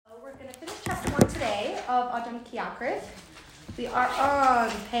of Adam Yakriv. We are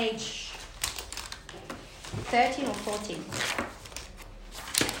on page 13 or 14.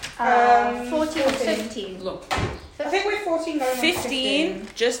 14 or 15. Look. I think we're 14 going on 15,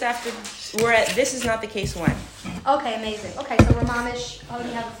 just after, we're at, this is not the case one. Okay, amazing. Okay, so we're mamish,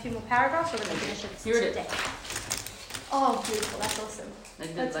 only have a few more paragraphs, so we're going to finish it today. Oh, beautiful, that's awesome.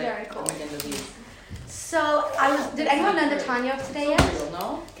 That's very cool. So, did anyone learn the Tanya of today yet?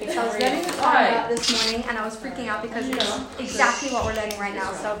 No. Okay, so I was learning the Tanya this morning, and I was freaking out because it's exactly what we're learning right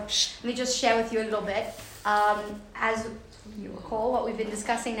now. So, let me just share with you a little bit. As you recall, what we've been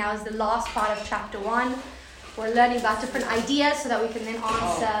discussing now is the last part of chapter 1. We're learning about different ideas so that we can then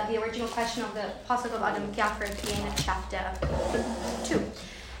answer the original question of the Pasuk of Adam Yakriv in chapter 2.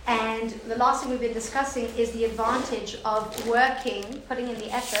 And the last thing we've been discussing is the advantage of working, putting in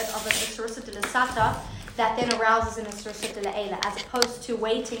the effort of an Isrusa de Sata that then arouses an Isrusa de Le'ela, as opposed to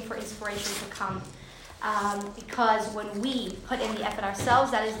waiting for inspiration to come. Because when we put in the effort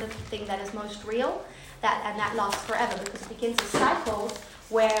ourselves, that is the thing that is most real, and that lasts forever, because it begins a cycle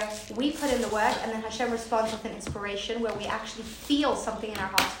where we put in the work and then Hashem responds with an inspiration where we actually feel something in our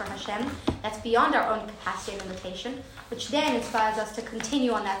hearts for Hashem that's beyond our own capacity and limitation, which then inspires us to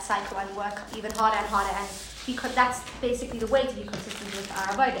continue on that cycle and work even harder and harder. And because that's basically the way to be consistent with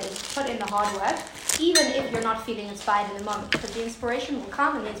our avodah, is to put in the hard work, even if you're not feeling inspired in the moment, because the inspiration will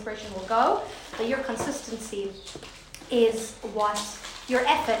come and the inspiration will go, but your consistency is your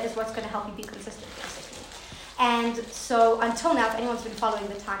effort is what's going to help you be consistent, basically. And so until now, if anyone's been following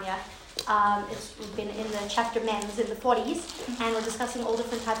the Tanya, we've been in the chapter Mems in the 40s, and we're discussing all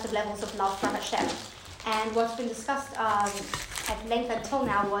different types of levels of love for Hashem. And what's been discussed at length until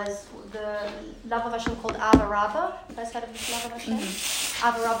now was the love of Hashem called Ava Rabba. You guys heard of this love of Hashem? Mm-hmm.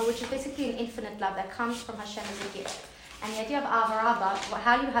 Ava Rabba, which is basically an infinite love that comes from Hashem as a gift. And the idea of Ava Rabba,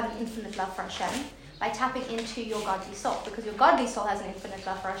 how do you have an infinite love for Hashem? By tapping into your godly soul, because your godly soul has an infinite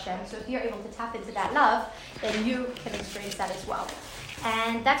love for Hashem. So if you're able to tap into that love, then you can experience that as well.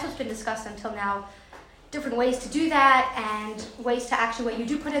 And that's what's been discussed until now. Different ways to do that, and ways to actually, where you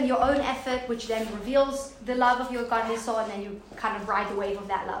do put in your own effort, which then reveals the love of your godly soul, and then you kind of ride the wave of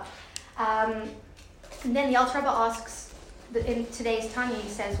that love. And then the Alter Rebbe asks, in today's Tanya, he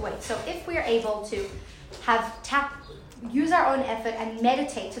says, wait, so if we are able to use our own effort and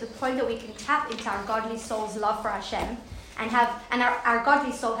meditate to the point that we can tap into our godly soul's love for Hashem, and our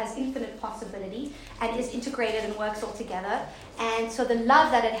godly soul has infinite possibility and is integrated and works all together, and so the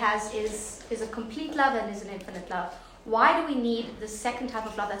love that it has is a complete love and is an infinite love. Why do we need the second type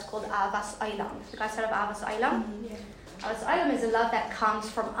of love that's called Avas Olam? You guys heard of Avas Olam? Mm-hmm. Yeah. Avas Olam is a love that comes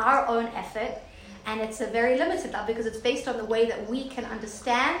from our own effort, and it's a very limited love because it's based on the way that we can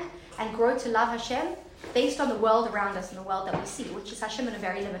understand and grow to love Hashem based on the world around us and the world that we see, which is Hashem in a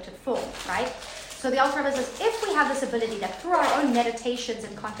very limited form, right? So the Alter Rebbe says, if we have this ability that through our own meditations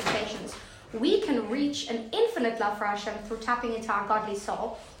and contemplations, we can reach an infinite love for Hashem through tapping into our godly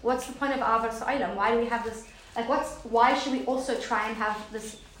soul, what's the point of Avas Olam? Why do we have this, why should we also try and have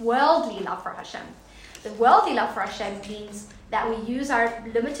this worldly love for Hashem? The worldly love for Hashem means that we use our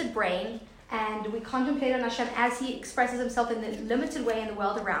limited brain and we contemplate on Hashem as He expresses Himself in the limited way in the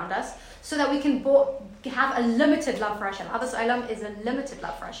world around us, so that we can have a limited love for Hashem. Avas Olam is a limited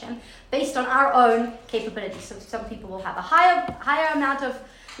love for Hashem based on our own capabilities. So some people will have a higher amount of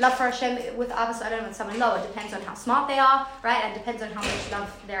love for Hashem with Avas Olam and some lower. It depends on how smart they are, right? And depends on how much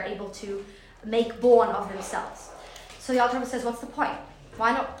love they're able to make born of themselves. So the Alter Rebbe says, what's the point?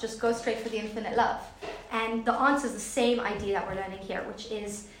 Why not just go straight for the infinite love? And the answer is the same idea that we're learning here, which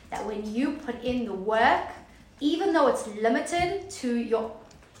is that when you put in the work, even though it's limited to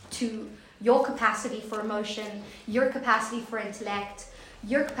your capacity for emotion, your capacity for intellect,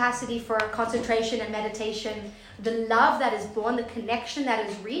 your capacity for concentration and meditation, the love that is born, the connection that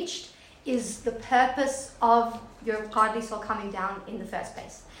is reached, is the purpose of your godly soul coming down in the first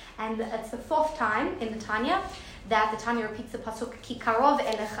place. And it's the fourth time in the Tanya that the Tanya repeats the pasuk Ki karov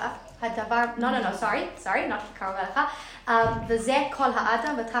elecha hadavar. Sorry, not Ki karov elecha. V'zeh kol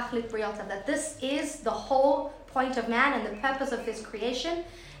ha'adam v'tachlit briyotav. That this is the whole point of man and the purpose of his creation,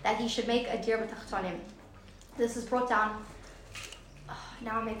 that he should make a dir b'tachtonim. This is brought down.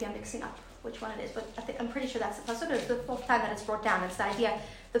 Now maybe I'm mixing up which one it is, but I'm pretty sure that's the pasuk. It's the fourth time that it's brought down. It's the idea.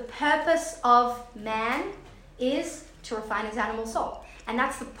 The purpose of man is to refine his animal soul. And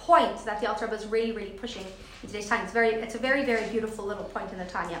that's the point that the Alter Rebbe is really, really pushing in today's time. It's a very, very beautiful little point in the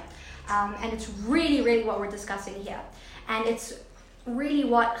Tanya. And it's really, really what we're discussing here. And it's really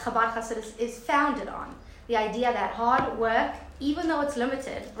what Chabad Chassidus is founded on. the idea that hard work, even though it's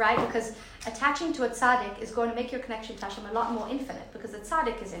limited, right? Because attaching to a tzaddik is going to make your connection to Hashem a lot more infinite, because the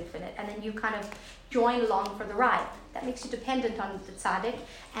tzaddik is infinite, and then you kind of join along for the ride. That makes you dependent on the tzaddik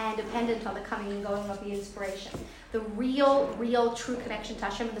and dependent on the coming and going of the inspiration. The real, true connection to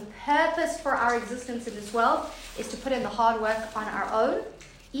Hashem, and the purpose for our existence in this world is to put in the hard work on our own,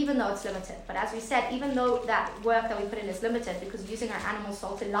 even though it's limited. But as we said, even though that work that we put in is limited, because using our animal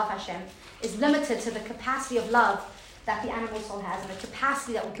soul to love Hashem is limited to the capacity of love that the animal soul has, and the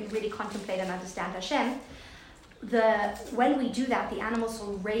capacity that we can really contemplate and understand Hashem, when we do that, the animal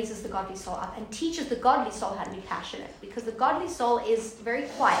soul raises the godly soul up and teaches the godly soul how to be passionate, because the godly soul is very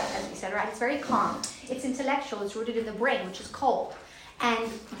quiet, as we said, right? It's very calm. It's intellectual. It's rooted in the brain, which is cold.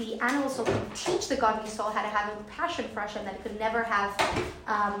 And the animal soul can teach the godly soul how to have a passion for Hashem that it could never have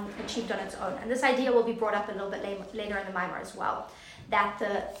achieved on its own. And this idea will be brought up a little bit later in the Maimar as well.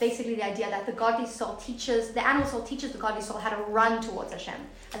 That basically the idea that the animal soul teaches the godly soul how to run towards Hashem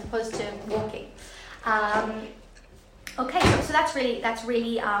as opposed to walking. Okay, so that's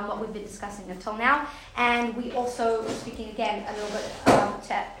really what we've been discussing until now. And we also, speaking again a little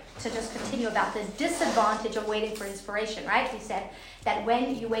bit to just continue about the disadvantage of waiting for inspiration, right? We said that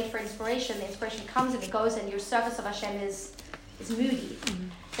when you wait for inspiration, the inspiration comes and it goes, and your service of Hashem is moody. Mm-hmm.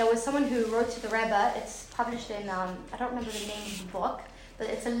 There was someone who wrote to the Rebbe. It's published in, I don't remember the name of the book, but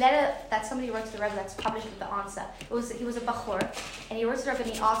it's a letter that somebody wrote to the Rebbe that's published with the answer. He was a Bachur, and he wrote to the Rebbe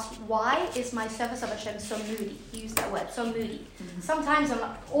and he asked, why is my service of Hashem so moody? He used that word, so moody. Mm-hmm. Sometimes I'm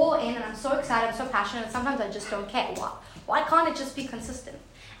all in and I'm so excited, I'm so passionate, and sometimes I just don't care. Why can't it just be consistent?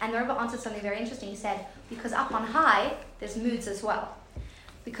 And the Rebbe answered something very interesting. He said, because up on high, there's moods as well.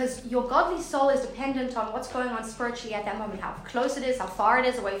 Because your godly soul is dependent on what's going on spiritually at that moment, how close it is, how far it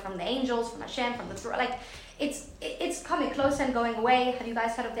is away from the angels, from Hashem, from the throne. Like, it's coming closer and going away. Have you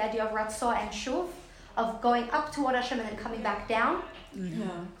guys heard of the idea of Ratzah and Shuv? Of going up toward Hashem and then coming back down? Mm-hmm. Yeah.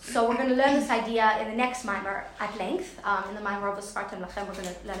 So we're going to learn this idea in the next Maimar at length. In the Maimar of Sfartam Lachem, we're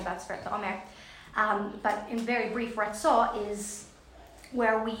going to learn about Sfert HaOmer. But in very brief, Ratzah is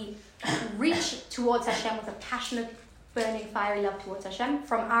where we reach towards Hashem with a passionate, burning, fiery love towards Hashem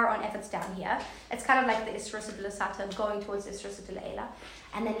from our own efforts down here. It's kind of like the Esther Shemtov going towards Esther Shemtov.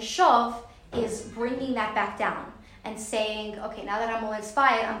 And then Shov is bringing that back down and saying, okay, now that I'm all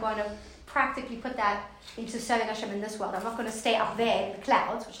inspired, I'm going to practically put that into serving Hashem in this world. I'm not going to stay up there in the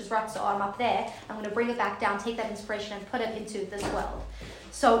clouds, which is Ratzah. I'm up there. I'm going to bring it back down, take that inspiration and put it into this world.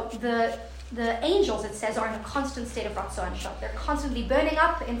 So the angels, it says, are in a constant state of Ratzah and Shov. They're constantly burning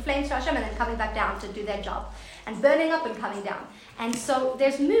up in flames to Hashem and then coming back down to do their job. And burning up and coming down. And so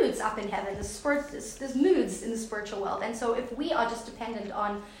there's moods up in heaven. There's moods in the spiritual world. And so if we are just dependent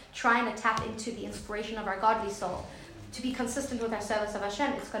on trying to tap into the inspiration of our godly soul to be consistent with our service of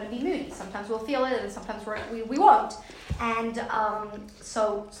Hashem, it's going to be moody. Sometimes we'll feel it and sometimes we won't. And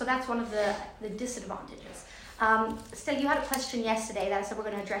so that's one of the disadvantages. Still, you had a question yesterday that I said we're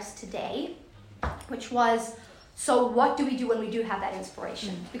going to address today, which was, so what do we do when we do have that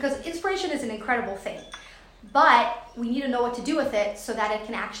inspiration? Because inspiration is an incredible thing. But we need to know what to do with it so that it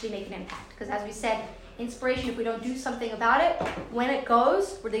can actually make an impact. Because as we said, inspiration, if we don't do something about it, when it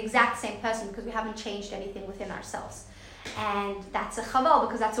goes, we're the exact same person because we haven't changed anything within ourselves. And that's a chaval,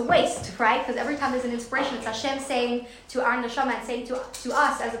 because that's a waste, right? Because every time there's an inspiration, it's Hashem saying to our neshama and saying to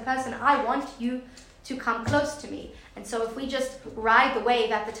us as a person, I want you to come close to me. And so if we just ride the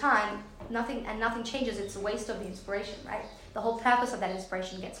wave at the time, nothing changes, it's a waste of the inspiration, right? The whole purpose of that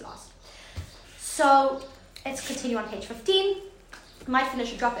inspiration gets lost. So let's continue on page 15. We might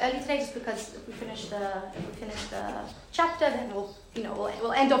finish a drop early today, just because if we finish the chapter, then we'll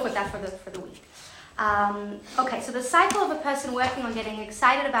end off with that for the week. Okay, so the cycle of a person working on getting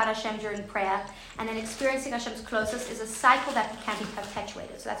excited about Hashem during prayer and then experiencing Hashem's closest is a cycle that can be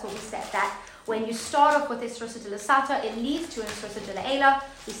perpetuated. So that's what we said, that when you start off with Isra Sata, it leads to Isra Sata.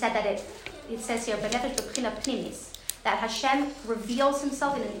 We said that it says here, Benefesh B'Pchina Pnimis, that Hashem reveals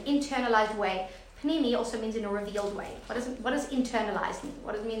himself in an internalized way. Pnimi also means in a revealed way. What does internalized mean?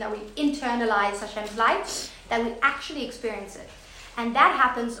 What does it mean that we internalize Hashem's light? That we actually experience it. And that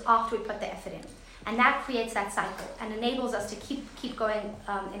happens after we put the effort in. And that creates that cycle and enables us to keep going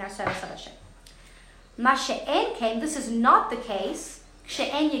in our service of Hashem. Ma she'en came, this is not the case,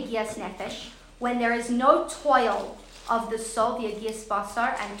 she'en yegias nefesh, when there is no toil of the soul, the yegias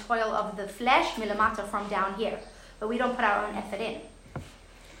basar, and toil of the flesh, milamata, from down here. But we don't put our own effort in.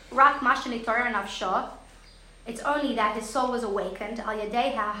 Rak mashenitorer nafsho, it's only that his soul was awakened, al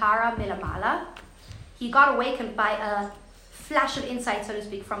yadei ha'hara milamala. He got awakened by a flash of insight, so to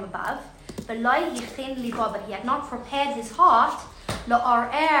speak, from above. But he had not prepared his heart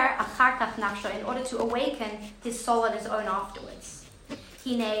Lo'arer achar kach nafsho, in order to awaken his soul on his own afterwards.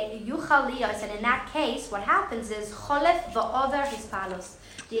 Hine yuchal liyos, and in that case, what happens is cholef va'over hispalos.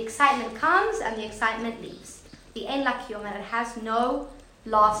 The excitement comes and the excitement leaves. The ein lakiyum, and it has no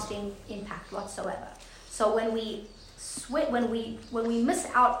lasting impact whatsoever. So when we miss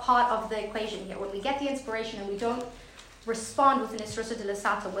out part of the equation here, when we get the inspiration and we don't respond with an isrusa de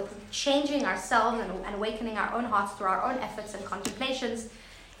l'sata, with changing ourselves and awakening our own hearts through our own efforts and contemplations,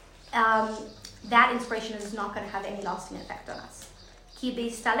 that inspiration is not going to have any lasting effect on us.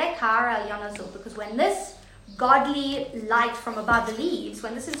 Because when this godly light from above leaves,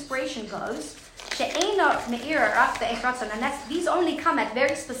 when this inspiration goes, and these only come at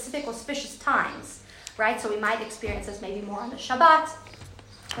very specific auspicious times, right? So we might experience this maybe more on the Shabbat,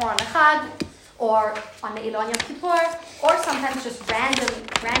 or on the Chag, or on the Elon Yom Kippur, or sometimes just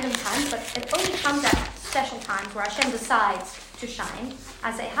random times, but it only comes at special times where Hashem decides to shine.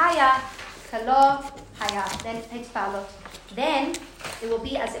 As a haya, kalo, haya, then it will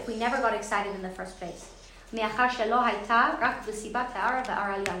be as if we never got excited in the first place. And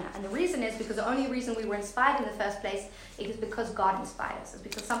the reason is because the only reason we were inspired in the first place is because God inspired us. It's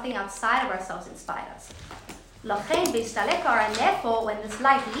because something outside of ourselves inspired us. And therefore, when this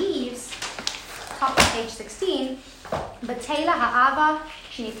light leaves, top of page 16,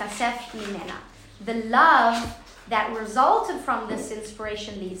 the love that resulted from this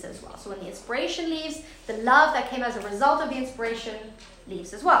inspiration leaves as well. So when the inspiration leaves, the love that came as a result of the inspiration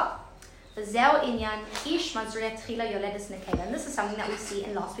leaves as well. And this is something that we see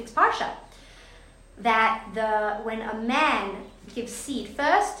in last week's parsha. That when a man gives seed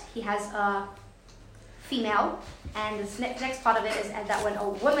first, he has a female, and this next part of it is that when a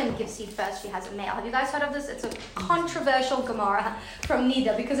woman gives seed first, she has a male. Have you guys heard of this? It's a controversial Gemara from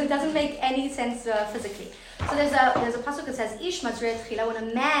Nida because it doesn't make any sense physically. So there's a pasuk that says, "Ish mazrei tchila." When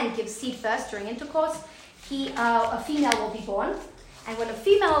a man gives seed first during intercourse, a female will be born, and when a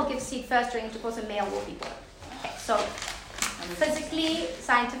female gives seed first during intercourse, a male will be born. Okay, so physically,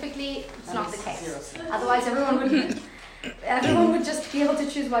 scientifically, it's not the case. Otherwise, everyone would just be able to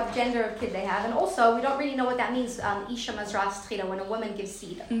choose what gender of kid they have. And also, we don't really know what that means, Isha Mazras Tchila, when a woman gives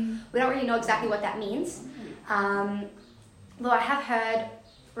seed. We don't really know exactly what that means. Though I have heard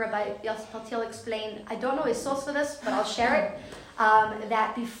Rabbi Yosef Paltiel explain, I don't know his source for this, but I'll share it,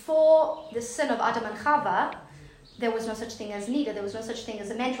 that before the sin of Adam and Chava, there was no such thing as nida, there was no such thing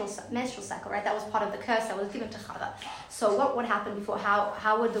as a menstrual cycle, right? That was part of the curse that was given to Chava. So what would happen before?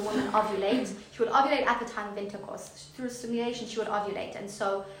 How would the woman ovulate? She would ovulate at the time of intercourse. Through stimulation, she would ovulate. And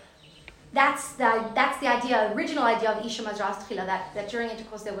so that's the idea, original idea of Isha Mazras Tchila, that during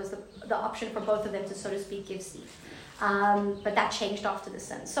intercourse there was the option for both of them to, so to speak, give seed. But that changed after the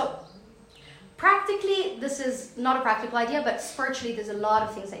sin. So practically, this is not a practical idea, but spiritually there's a lot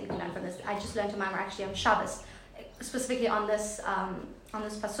of things that you can learn from this. I just learned a Maimar actually on Shabbos, specifically on this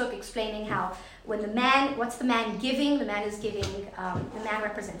pasuk, explaining how when what's the man giving? The man is giving. The man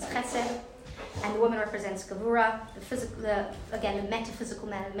represents chesed, and the woman represents gavura. The metaphysical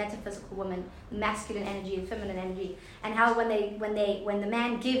man and metaphysical woman, the masculine energy and feminine energy, and how when the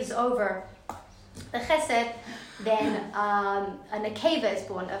man gives over the chesed, then a nekeva is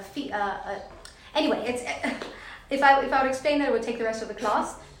born. Anyway, it's if I would explain that, it would take the rest of the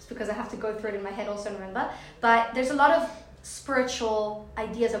class. Because I have to go through it in my head also and remember. But there's a lot of spiritual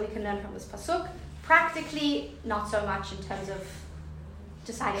ideas that we can learn from this pasuk. Practically, not so much in terms of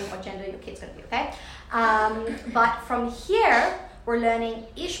deciding what gender your kid's going to be, okay? But from here, we're learning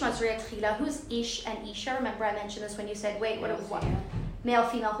Ish Mazriya Tchila. Who's Ish and Isha? Remember I mentioned this when you said, wait, what? Male,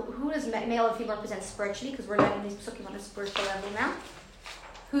 female. Who does male and female represent spiritually? Because we're learning these pasukim on a spiritual level now.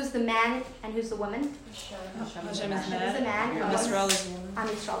 Who's the man and who's the woman? Hashem is the man. And Yisrael is the woman.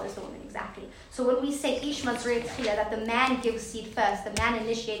 Yisrael is the woman, exactly. So when we say Ish Mazrei Tchila, that the man gives seed first, the man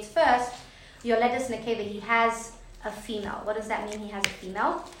initiates first, Yoledes Nekeva, he has a female. What does that mean, he has a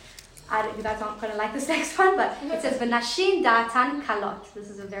female? You guys aren't going to like this next one, but it says, V'nashim da'atan kalot. This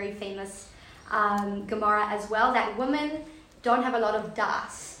is a very famous Gemara as well, that women don't have a lot of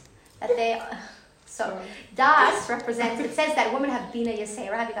das. That they... So, das represents, it says that women have bina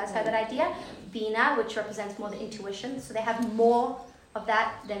yasera. Have you guys heard that idea? Bina, which represents more the intuition. So they have more of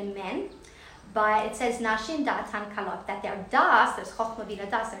that than men. But it says, Nashim da'atan kalot, that their das, there's chokhmah bina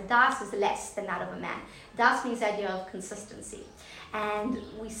das, their das is less than that of a man. Das means the idea of consistency. And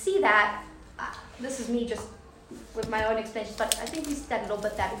we see that, this is me just with my own experience, but I think we see that a little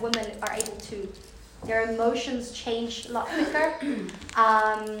bit, that women are able to, their emotions change a lot quicker.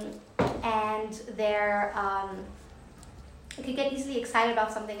 And you could get easily excited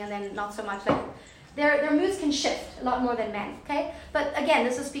about something and then not so much. Like Their moods can shift a lot more than men, okay? But again,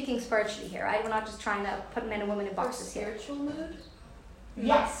 this is speaking spiritually here, right? We're not just trying to put men and women in boxes here. Spiritual mood?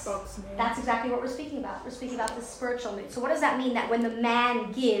 Yes, that's exactly what we're speaking about. We're speaking about the spiritual mood. So what does that mean? That when the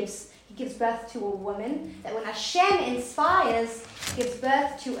man gives, he gives birth to a woman. That when Hashem inspires, he gives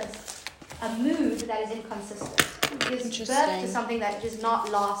birth to a mood that is inconsistent. He gives birth to something that is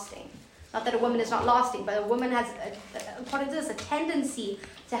not lasting. Not that a woman is not lasting, but a woman has, according to this, a tendency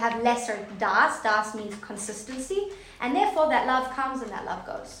to have lesser das. Das means consistency. And therefore that love comes and that love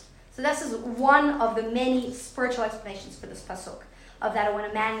goes. So this is one of the many spiritual explanations for this pasuk. Of that when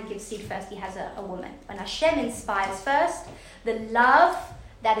a man gives seed first, he has a woman. When Hashem inspires first, the love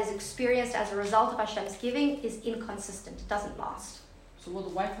that is experienced as a result of Hashem's giving is inconsistent. It doesn't last. So will the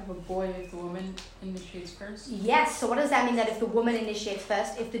wife have a boy if the woman initiates first? Yes. So what does that mean that if the woman initiates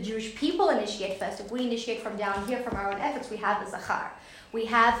first, if the Jewish people initiate first, if we initiate from down here from our own efforts, we have a zachar. We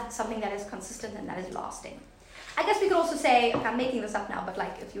have something that is consistent and that is lasting. I guess we could also say, okay, I'm making this up now, but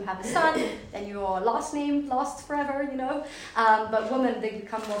like if you have a son, then your last name lasts forever, you know. But women, they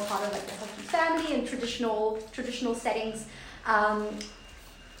become more part of like the husband's family in traditional settings.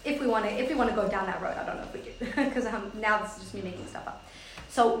 If we want to go down that road, I don't know if we do, because now this is just me making stuff up.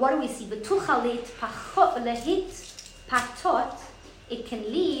 So what do we see? It can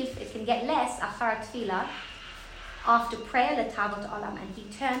leave, it can get less achar tefillah after prayer letavot olam, and he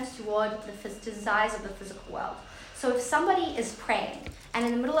turns toward the desires of the physical world. So if somebody is praying, and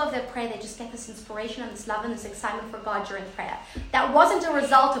in the middle of their prayer they just get this inspiration and this love and this excitement for God during prayer, that wasn't a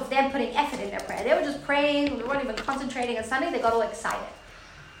result of them putting effort in their prayer. They were just praying, they weren't even concentrating, and suddenly they got all excited.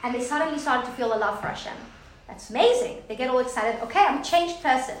 And they suddenly started to feel a love for Hashem. That's amazing. They get all excited. Okay, I'm a changed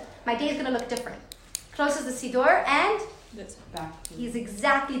person. My day is going to look different. Closes the siddur, and he's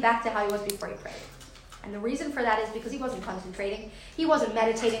exactly back to how he was before he prayed. And the reason for that is because he wasn't concentrating. He wasn't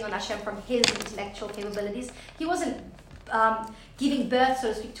meditating on Hashem from his intellectual capabilities. He wasn't giving birth,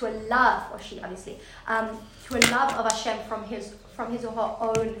 so to speak, to a love, or she obviously, to a love of Hashem from his or her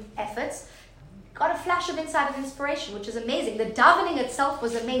own efforts. Got a flash of insight and inspiration, which is amazing. The davening itself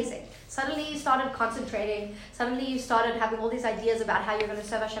was amazing. Suddenly you started concentrating. Suddenly you started having all these ideas about how you're going to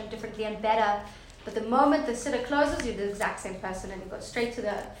serve Hashem differently and better. But the moment the siddur closes, you're the exact same person, and you go straight to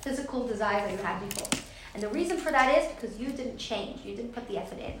the physical desires that you had before. And the reason for that is because you didn't change. You didn't put the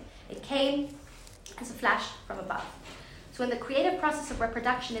effort in. It came as a flash from above. So when the creative process of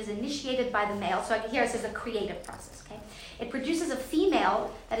reproduction is initiated by the male, so here it says the creative process, okay? It produces a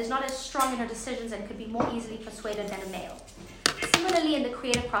female that is not as strong in her decisions and could be more easily persuaded than a male. Similarly, in the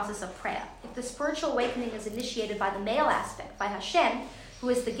creative process of prayer, if the spiritual awakening is initiated by the male aspect, by Hashem, who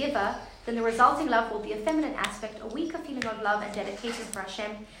is the giver, then the resulting love will be a feminine aspect, a weaker feeling of love and dedication for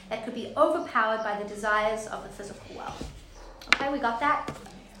Hashem that could be overpowered by the desires of the physical world. Okay, we got that?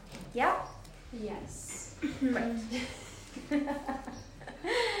 Yeah? Yes. Great.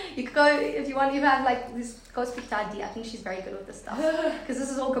 You could go, if you want, you have like this, go speak to Adi. I think she's very good with this stuff. Because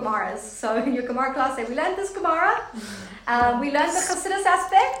this is all Gemaras. So in your Gemara class, say, we learned this Gemara. We learned the Chassidus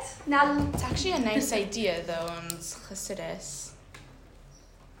aspect. Now, it's actually a nice idea, though, on Chassidus.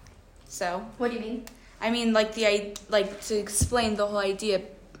 So what do you mean? I mean, like to explain the whole idea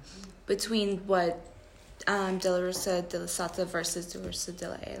between what de la Rusa de la Sata versus de Rusa de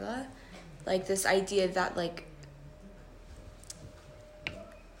la Ela, like this idea that like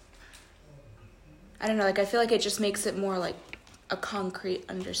I don't know, like I feel like it just makes it more like a concrete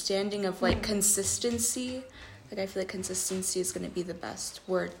understanding of like consistency. Like I feel like consistency is going to be the best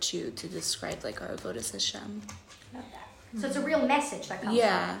word to describe like our avodas Hashem. Love that. So it's a real message that comes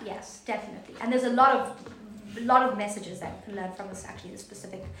Yeah. from it. Yes, definitely. And there's a lot of messages that you can learn from this, actually, the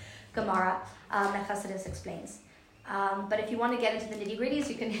specific Gemara that Chassidus explains. But if you want to get into the nitty-gritties,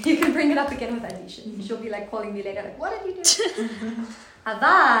 you can bring it up again with Adi. She'll be like calling me later, like, what did you do?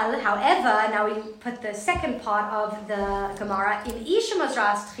 Aval, however, now we put the second part of the Gemara, in Isha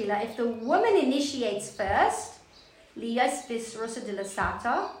Mazras Tchila, if the woman initiates first, Liyas bis Rusa de la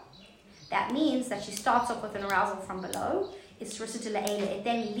Sata, that means that she starts off with an arousal from below. It's Rusa de la Eile. It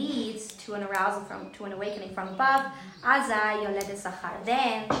then leads to an arousal to an awakening from above. Azai yoledes sachar.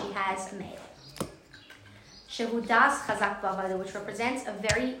 Then she has a male. Shehudas chazak b'avodah, which represents a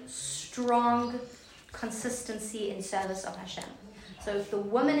very strong consistency in service of Hashem. So if the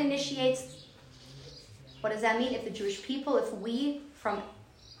woman initiates, what does that mean? If the Jewish people, if we, from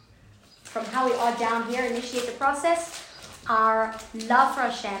how we are down here, initiate the process, our love for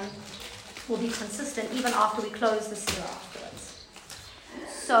Hashem will be consistent even after we close the siddur afterwards.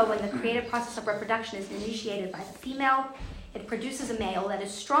 So when the creative process of reproduction is initiated by the female, it produces a male that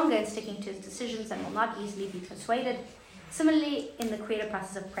is stronger in sticking to his decisions and will not easily be persuaded. Similarly, in the creative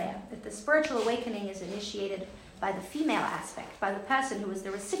process of prayer, if the spiritual awakening is initiated by the female aspect, by the person who is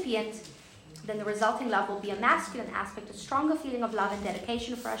the recipient, then the resulting love will be a masculine aspect, a stronger feeling of love and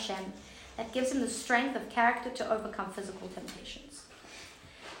dedication for Hashem that gives him the strength of character to overcome physical temptations.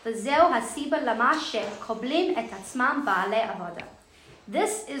 This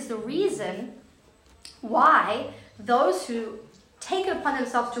is the reason why those who take it upon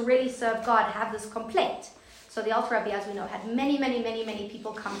themselves to really serve God have this complaint. So the Alter Rebbe, as we know, had many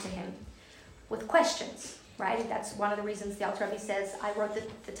people come to him with questions, right? That's one of the reasons the Alter Rebbe says, I wrote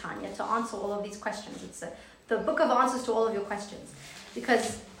the Tanya to answer all of these questions. It's the book of answers to all of your questions.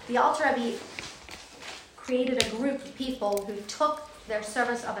 Because the Alter Rebbe created a group of people who took their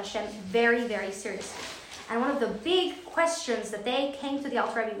service of Hashem very, very seriously. And one of the big questions that they came to the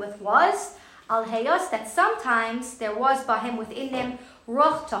Alter Rebbe with was, Al Hayos, that sometimes there was Bahim within them,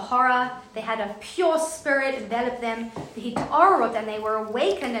 Ruch Tahara, they had a pure spirit enveloped them, the Hitarot, and they were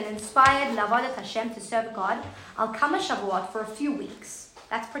awakened and inspired, Lavadat Hashem, to serve God, Al Kama Shavuot, for a few weeks.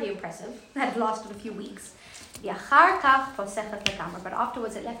 That's pretty impressive. That lasted a few weeks. But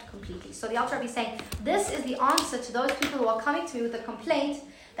afterwards it left completely. So the Alter Rebbe is saying, this is the answer to those people who are coming to me with a complaint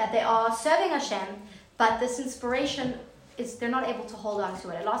that they are serving Hashem, but this inspiration they're not able to hold on to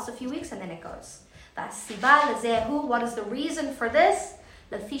it. It lasts a few weeks and then it goes. What is the reason for this?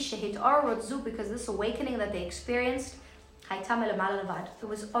 Because this awakening that they experienced, it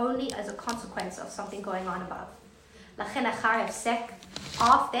was only as a consequence of something going on above. Therefore,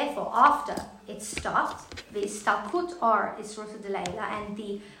 after it stopped, the istalkut or and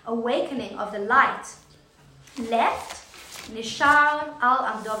the awakening of the light left, Nishar al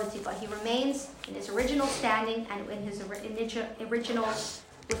Amdovatiba. He remains in his original standing and in his original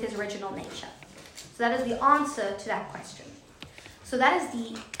nature. So that is the answer to that question. So that is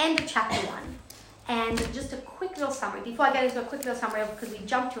the end of chapter 1. And just a quick little summary. Before I get into a quick little summary, because we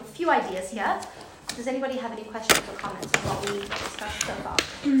jumped to a few ideas here, does anybody have any questions or comments on what we discussed so far?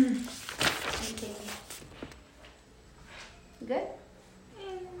 Anything? Good?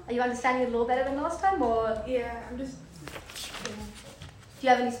 Are you understanding it a little better than last time, or? Yeah, I'm just... Do you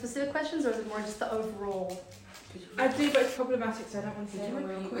have any specific questions, or is it more just the overall? I do, but it's problematic, so I don't want to say it. No,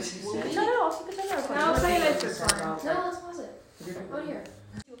 I'll keep it general. No, I'll say it later. No, let's pause it. Oh, here.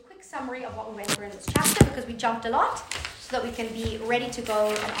 Do a quick summary of what we went through in this chapter, because we jumped a lot, so that we can be ready to go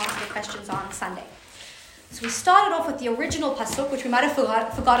and answer the questions on Sunday. So we started off with the original pasuk, which we might have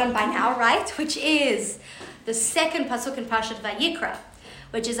forgotten by now, right? Which is the second pasuk in Parashat Vayikra,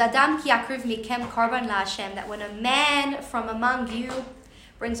 which is Adam ki Yakriv mikem korban la Hashem, that when a man from among you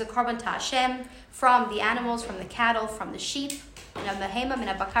brings a korban to Hashem, from the animals, from the cattle, from the sheep, you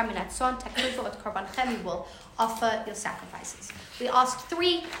will offer your sacrifices. We asked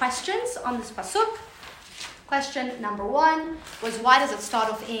 3 questions on this pasuk. Question number 1 was, why does it start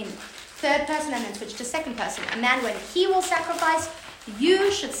off in third person and then switch to second person? A man, when he will sacrifice,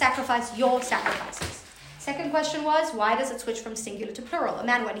 you should sacrifice your sacrifices. Second question was, why does it switch from singular to plural? A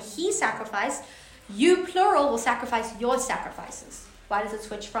man, when he sacrifices, you, plural, will sacrifice your sacrifices. Why does it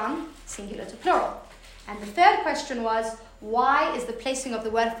switch from singular to plural? And the third question was, why is the placing of the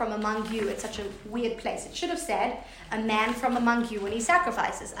word from among you in such a weird place? It should have said, a man from among you when he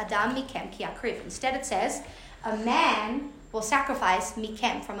sacrifices. Adam mikem ki Yakriv. Instead it says, a man will sacrifice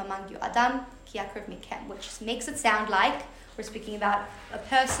mikem, from among you. Adam ki Yakriv mikem, which makes it sound like we're speaking about a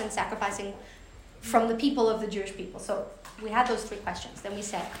person sacrificing from the people of the Jewish people. So we had those 3 questions. Then we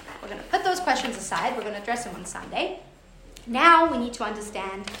said, we're going to put those questions aside. We're going to address them on Sunday. Now we need to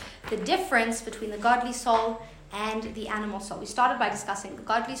understand the difference between the godly soul and the animal soul. We started by discussing the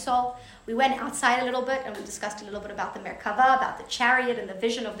godly soul. We went outside a little bit and we discussed a little bit about the Merkava, about the chariot and the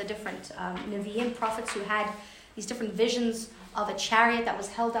vision of the different Nevi'im prophets who had these different visions of a chariot that was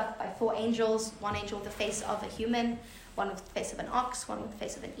held up by 4 angels, one angel with the face of a human, one with the face of an ox, one with the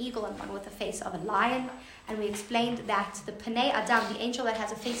face of an eagle, and one with the face of a lion. And we explained that the Panei Adam, the angel that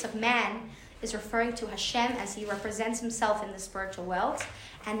has a face of man, is referring to Hashem as he represents himself in the spiritual world,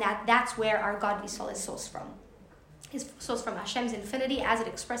 and that's where our godly soul is sourced from. It's sourced from Hashem's infinity as it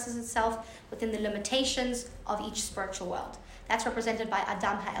expresses itself within the limitations of each spiritual world. That's represented by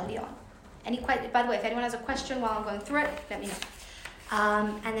Adam HaElyon. By the way, if anyone has a question while I'm going through it, let me know.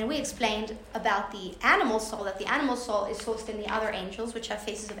 And then we explained about the animal soul, that the animal soul is sourced in the other angels, which have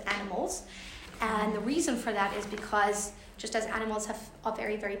faces of animals. And the reason for that is because just as animals are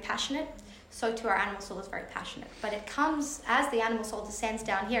very, very passionate, so too our animal soul is very passionate. But it comes, as the animal soul descends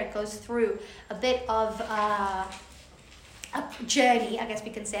down here, it goes through a bit of a journey, I guess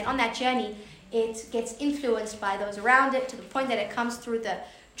we can say. And on that journey, it gets influenced by those around it to the point that it comes through the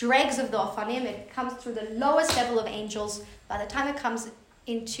dregs of the Ophanim. It comes through the lowest level of angels. By the time it comes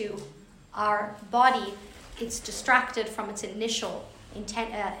into our body, it's distracted from its initial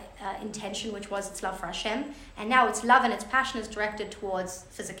intention, which was its love for Hashem, and now its love and its passion is directed towards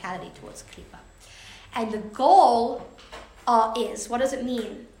physicality, towards klipa. And the goal is, what does it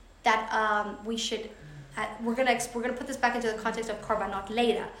mean that we should? We're gonna put this back into the context of korbanot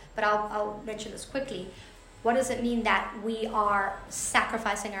later, but I'll mention this quickly. What does it mean that we are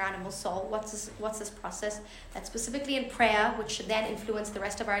sacrificing our animal soul? What's this process? That specifically in prayer, which should then influence the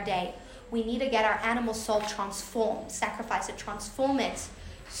rest of our day, we need to get our animal soul transformed, sacrifice it, transform it,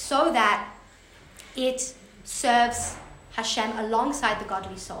 so that it serves Hashem alongside the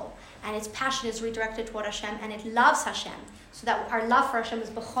godly soul, and its passion is redirected toward Hashem, and it loves Hashem, so that our love for Hashem is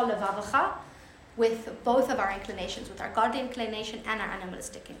b'chol levavecha, with both of our inclinations, with our godly inclination and our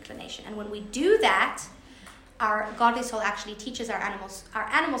animalistic inclination. And when we do that, our godly soul actually teaches our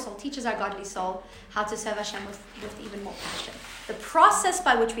animal soul teaches our godly soul how to serve Hashem with even more passion. The process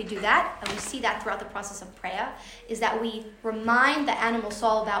by which we do that, and we see that throughout the process of prayer, is that we remind the animal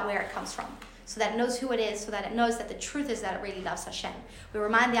soul about where it comes from, so that it knows who it is, so that it knows that the truth is that it really loves Hashem. We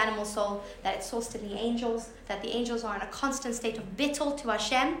remind the animal soul that it's sourced in the angels, that the angels are in a constant state of bittul to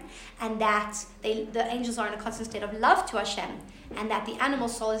Hashem, and that the angels are in a constant state of love to Hashem, and that the animal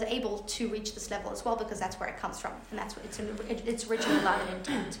soul is able to reach this level as well, because that's where it comes from, and that's what it's rich in love and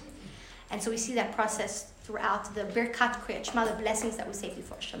intent. And so we see that process throughout the Birkat Kriyat Shema, the blessings that we say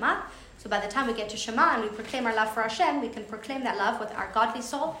before Shema. So by the time we get to Shema and we proclaim our love for Hashem, we can proclaim that love with our godly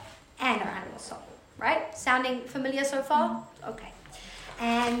soul and our animal soul. Right? Sounding familiar so far? Okay.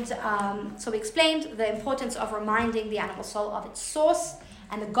 And so we explained the importance of reminding the animal soul of its source,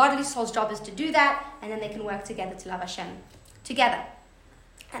 and the godly soul's job is to do that, and then they can work together to love Hashem together.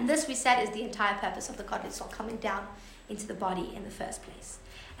 And this, we said, is the entire purpose of the godly soul coming down into the body in the first place.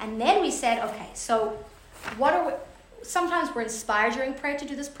 And then we said, okay, so sometimes we're inspired during prayer to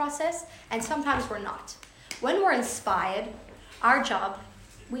do this process, and sometimes we're not. When we're inspired, our job,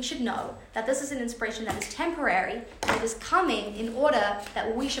 we should know that this is an inspiration that is temporary, and it is coming in order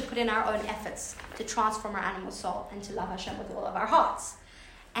that we should put in our own efforts to transform our animal soul and to love Hashem with all of our hearts.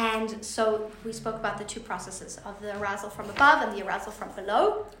 And so we spoke about the two processes of the arousal from above and the arousal from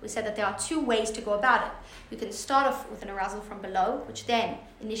below. We said that there are two ways to go about it. You can start off with an arousal from below, which then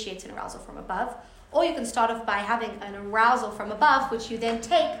initiates an arousal from above. Or you can start off by having an arousal from above, which you then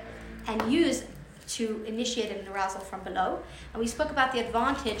take and use to initiate an arousal from below. And we spoke about the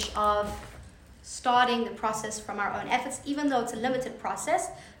advantage of starting the process from our own efforts, even though it's a limited process,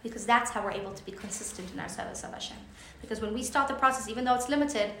 because that's how we're able to be consistent in our service of Hashem. Because when we start the process, even though it's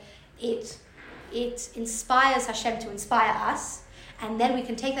limited, it inspires Hashem to inspire us, and then we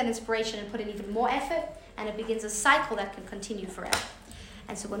can take that inspiration and put in even more effort, and it begins a cycle that can continue forever.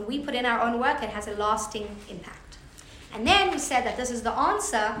 And so when we put in our own work, it has a lasting impact. And then we said that this is the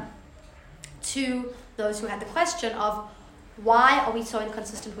answer to those who had the question of, why are we so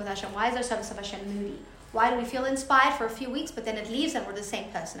inconsistent with Hashem? Why is our service of Hashem moody? Why do we feel inspired for a few weeks, but then it leaves and we're the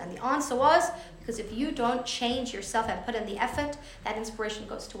same person? And the answer was, because if you don't change yourself and put in the effort, that inspiration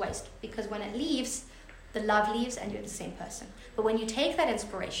goes to waste. Because when it leaves, the love leaves and you're the same person. But when you take that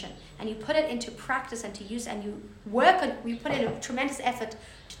inspiration and you put it into practice and to use, and you put in a tremendous effort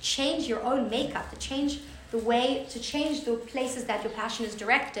to change your own makeup, to change the places that your passion is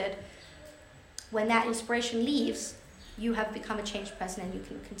directed, when that inspiration leaves, you have become a changed person and you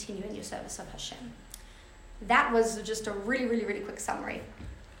can continue in your service of Hashem. That was just a really, really, really quick summary.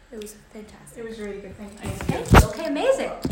 It was fantastic. It was really good, thank you. Okay, amazing.